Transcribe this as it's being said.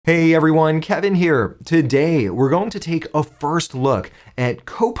Hey everyone, Kevin here. Today, we're going to take a first look at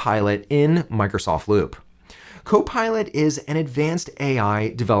Copilot in Microsoft Loop. Copilot is an advanced AI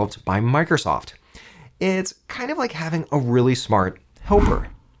developed by Microsoft. It's kind of like having a really smart helper.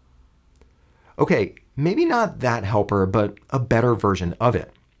 Okay, maybe not that helper, but a better version of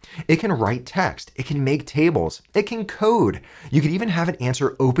it. It can write text, it can make tables, it can code. You could even have it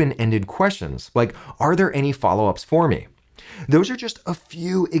answer open-ended questions, like, are there any follow-ups for me? Those are just a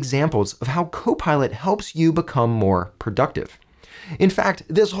few examples of how Copilot helps you become more productive. In fact,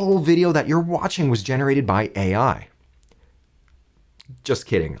 this whole video that you're watching was generated by AI. Just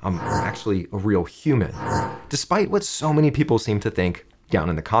kidding, I'm actually a real human, despite what so many people seem to think down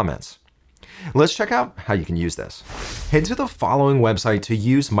in the comments. Let's check out how you can use this. Head to the following website to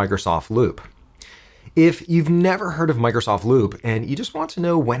use Microsoft Loop. If you've never heard of Microsoft Loop and you just want to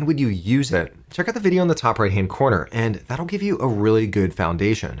know when would you use it, check out the video in the top right-hand corner, and that'll give you a really good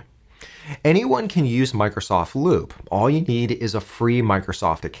foundation. Anyone can use Microsoft Loop. All you need is a free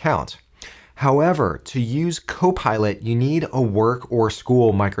Microsoft account. However, to use Copilot, you need a work or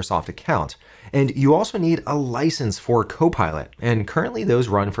school Microsoft account, and you also need a license for Copilot, and currently those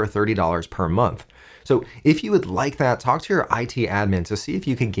run for $30 per month. So if you would like that, talk to your IT admin to see if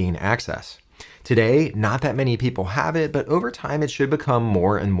you can gain access. Today, not that many people have it, but over time it should become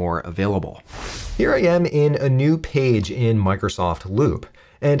more and more available. Here I am in a new page in Microsoft Loop,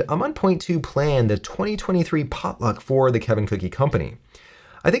 and I'm on point to plan the 2023 potluck for the Kevin Cookie Company.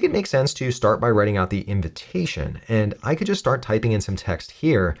 I think it makes sense to start by writing out the invitation, and I could just start typing in some text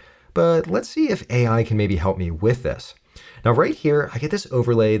here, but let's see if AI can maybe help me with this. Now right here, I get this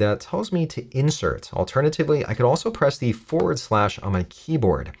overlay that tells me to insert. Alternatively, I could also press the / on my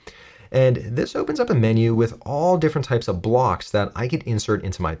keyboard. And this opens up a menu with all different types of blocks that I could insert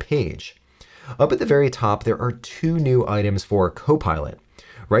into my page. Up at the very top, there are two new items for Copilot.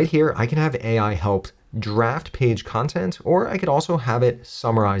 Right here, I can have AI help draft page content, or I could also have it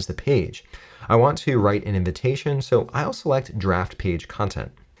summarize the page. I want to write an invitation, so I'll select draft page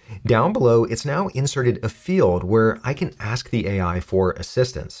content. Down below, it's now inserted a field where I can ask the AI for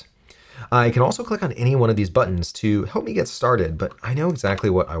assistance. I can also click on any one of these buttons to help me get started, but I know exactly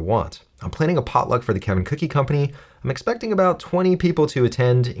what I want. I'm planning a potluck for the Kevin Cookie Company. I'm expecting about 20 people to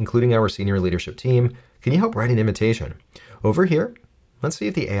attend, including our senior leadership team. Can you help write an invitation? Over here, let's see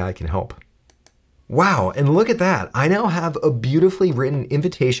if the AI can help. Wow, and look at that. I now have a beautifully written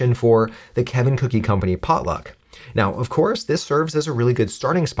invitation for the Kevin Cookie Company potluck. Now, of course, this serves as a really good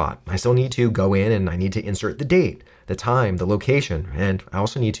starting spot. I still need to go in and I need to insert the date, the time, the location, and I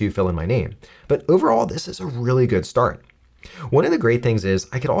also need to fill in my name. But overall, this is a really good start. One of the great things is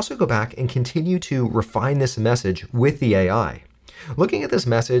I could also go back and continue to refine this message with the AI. Looking at this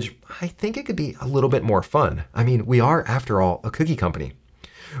message, I think it could be a little bit more fun. I mean, we are, after all, a cookie company.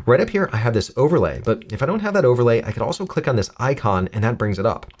 Right up here, I have this overlay, but if I don't have that overlay, I could also click on this icon and that brings it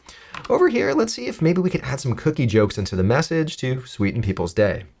up. Over here, let's see if maybe we could add some cookie jokes into the message to sweeten people's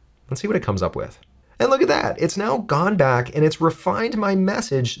day. Let's see what it comes up with. And look at that, it's now gone back and it's refined my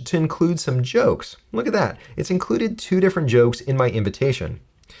message to include some jokes. Look at that, it's included two different jokes in my invitation.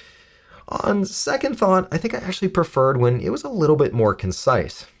 On second thought, I think I actually preferred when it was a little bit more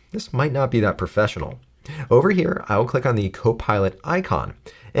concise. This might not be that professional. Over here, I'll click on the Copilot icon.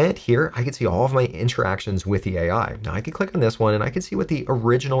 And here I can see all of my interactions with the AI. Now I can click on this one and I can see what the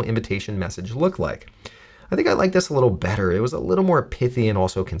original invitation message looked like. I think I like this a little better. It was a little more pithy and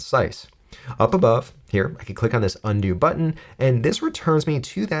also concise. Up above here, I can click on this undo button and this returns me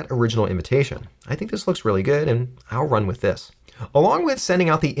to that original invitation. I think this looks really good and I'll run with this. Along with sending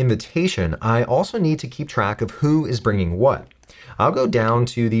out the invitation, I also need to keep track of who is bringing what. I'll go down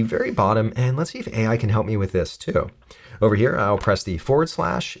to the very bottom and let's see if AI can help me with this too. Over here, I'll press the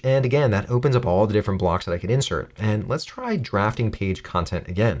 / and again, that opens up all the different blocks that I could insert. And let's try drafting page content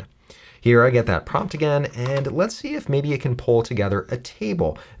again. Here I get that prompt again, and let's see if maybe it can pull together a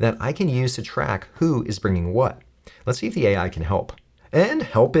table that I can use to track who is bringing what. Let's see if the AI can help. And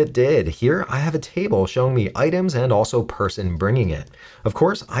help it did. Here I have a table showing me items and also person bringing it. Of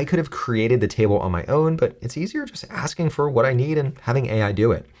course, I could have created the table on my own, but it's easier just asking for what I need and having AI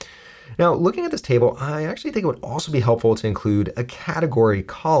do it. Now, looking at this table, I actually think it would also be helpful to include a category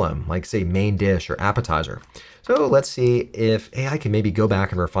column, like say main dish or appetizer. So let's see if AI can maybe go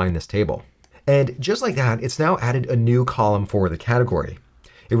back and refine this table. And just like that, it's now added a new column for the category.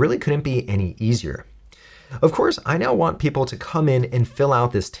 It really couldn't be any easier. Of course, I now want people to come in and fill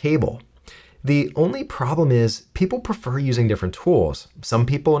out this table. The only problem is people prefer using different tools. Some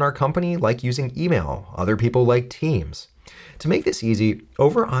people in our company like using email, other people like Teams. To make this easy,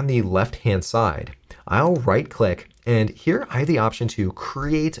 over on the left-hand side, I'll right-click And here I have the option to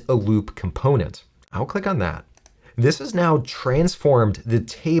create a loop component. I'll click on that. This has now transformed the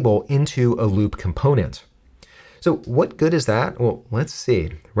table into a loop component. So what good is that? Well, let's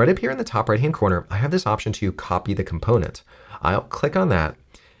see. Right up here in the top right-hand corner, I have this option to copy the component. I'll click on that.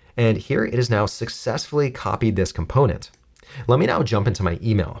 And here it has now successfully copied this component. Let me now jump into my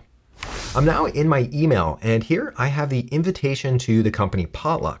email. I'm now in my email, and here I have the invitation to the company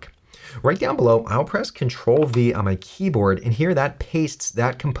potluck. Right down below, I'll press Control-V on my keyboard, and here that pastes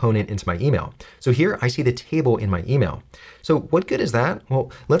that component into my email. So here I see the table in my email. So what good is that?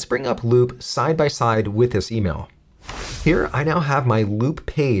 Well, let's bring up Loop side by side with this email. Here I now have my Loop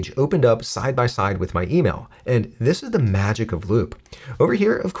page opened up side by side with my email, and this is the magic of Loop. Over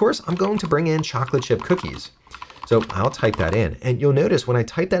here, of course, I'm going to bring in chocolate chip cookies. So I'll type that in, and you'll notice when I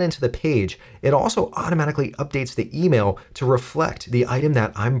type that into the page, it also automatically updates the email to reflect the item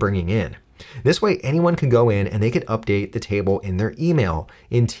that I'm bringing in. This way, anyone can go in and they can update the table in their email,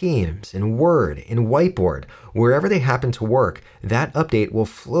 in Teams, in Word, in Whiteboard, wherever they happen to work. That update will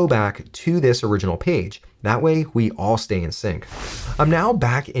flow back to this original page. That way, we all stay in sync. I'm now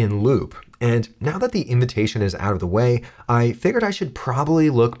back in Loop. And now that the invitation is out of the way, I figured I should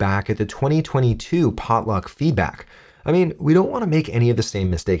probably look back at the 2022 potluck feedback. I mean, we don't want to make any of the same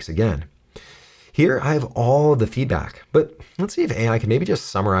mistakes again. Here I have all of the feedback, but let's see if AI can maybe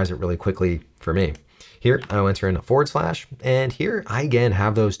just summarize it really quickly for me. Here I'll enter in a /, and here I again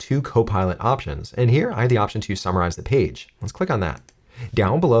have those two Copilot options. And here I have the option to summarize the page. Let's click on that.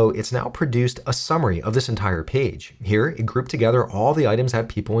 Down below, it's now produced a summary of this entire page. Here, it grouped together all the items that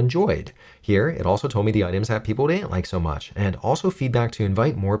people enjoyed. Here, it also told me the items that people didn't like so much, and also feedback to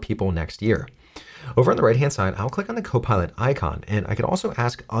invite more people next year. Over on the right-hand side, I'll click on the Copilot icon, and I can also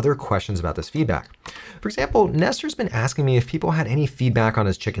ask other questions about this feedback. For example, Nestor's been asking me if people had any feedback on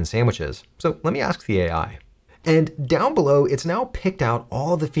his chicken sandwiches. So let me ask the AI. And down below, it's now picked out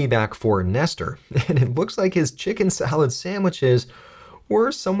all of the feedback for Nestor, and it looks like his chicken salad sandwiches were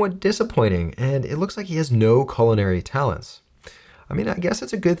somewhat disappointing, and it looks like he has no culinary talents. I mean, I guess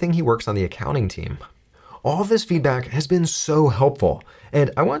it's a good thing he works on the accounting team. All of this feedback has been so helpful, and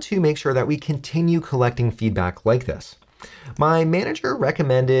I want to make sure that we continue collecting feedback like this. My manager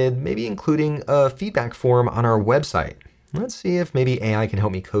recommended maybe including a feedback form on our website. Let's see if maybe AI can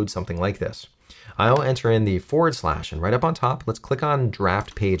help me code something like this. I'll enter in the / and right up on top, let's click on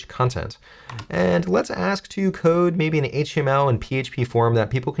draft page content. And let's ask to code maybe an HTML and PHP form that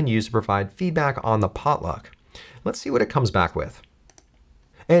people can use to provide feedback on the potluck. Let's see what it comes back with.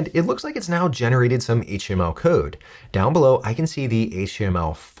 And it looks like it's now generated some HTML code. Down below, I can see the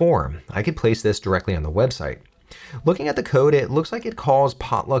HTML form. I could place this directly on the website. Looking at the code, it looks like it calls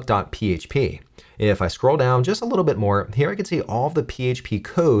potluck.php. If I scroll down just a little bit more, here I can see all of the PHP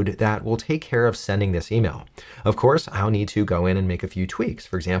code that will take care of sending this email. Of course, I'll need to go in and make a few tweaks.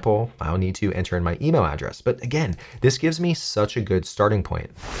 For example, I'll need to enter in my email address. But again, this gives me such a good starting point.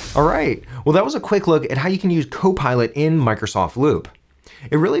 All right, well, that was a quick look at how you can use Copilot in Microsoft Loop.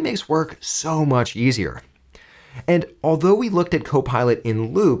 It really makes work so much easier. And although we looked at Copilot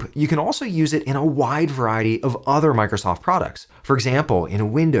in Loop, you can also use it in a wide variety of other Microsoft products. For example,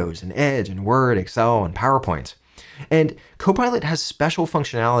 in Windows and Edge and Word, Excel, and PowerPoint. And Copilot has special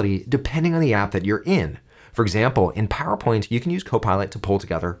functionality depending on the app that you're in. For example, in PowerPoint, you can use Copilot to pull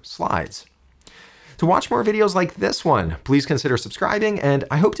together slides. To watch more videos like this one, please consider subscribing, and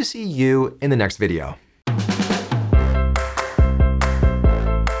I hope to see you in the next video.